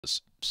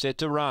Set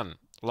to run.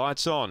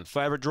 Lights on.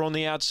 Favourite drawn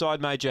the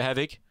outside, Major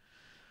Havoc.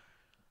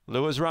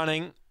 Lures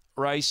running.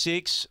 Race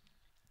 6.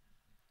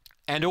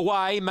 And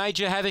away,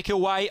 Major Havoc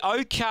away.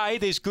 Okay,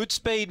 there's good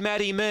speed,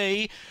 Maddie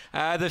Me.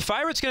 The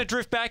favourite's going to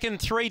drift back in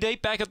 3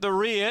 deep back at the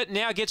rear.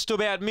 Now gets to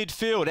about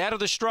midfield. Out of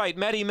the straight,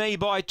 Maddie Me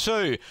by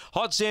 2.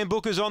 Hot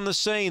Zambuca's on the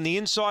scene. The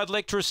inside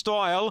Lectra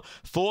Style.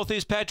 4th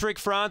is Patrick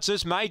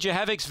Francis. Major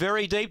Havoc's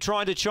very deep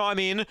trying to chime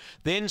in.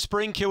 Then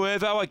Spring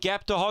Cuervo, a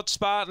gap to Hot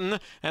Spartan.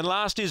 And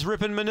last is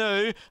Rippin'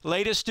 Manu.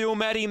 Leader still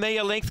Maddie Me,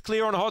 a length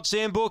clear on Hot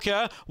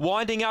Zambuca.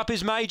 Winding up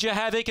is Major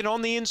Havoc. And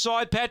on the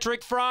inside,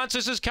 Patrick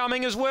Francis is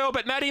coming as well.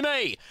 But Maddie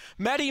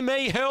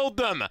Me held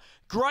them.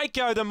 Great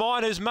go the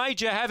Miners.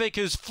 Major Havoc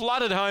has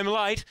flooded home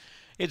late.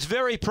 It's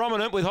very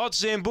prominent with Hot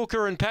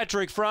Zambuca and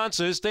Patrick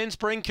Francis. Then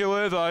Spring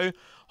Cuervo.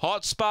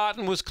 Hot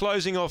Spartan was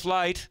closing off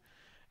late.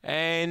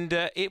 And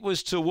it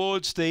was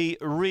towards the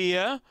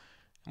rear.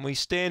 And we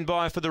stand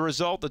by for the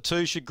result. The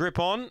 2 should grip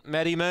on.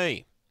 Maddie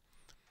Me.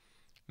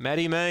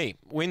 Maddie Me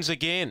wins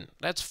again.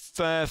 That's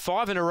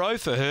 5 in a row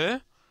for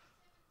her.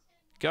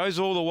 Goes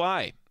all the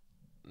way.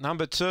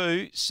 Number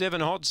 2,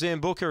 7 Hot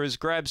Zambuca has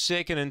grabbed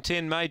second and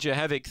 10 Major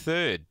Havoc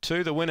third.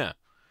 2 the winner.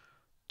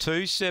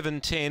 2,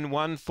 7, 10,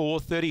 1, 4,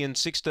 30 and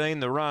 16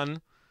 the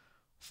run.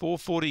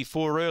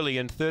 4:44 early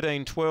and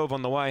 13:12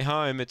 on the way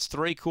home. It's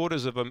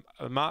 3/4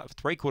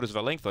 of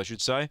a length, I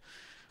should say,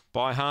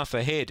 by half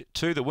a head.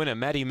 2 the winner,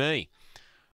 Maddie Me.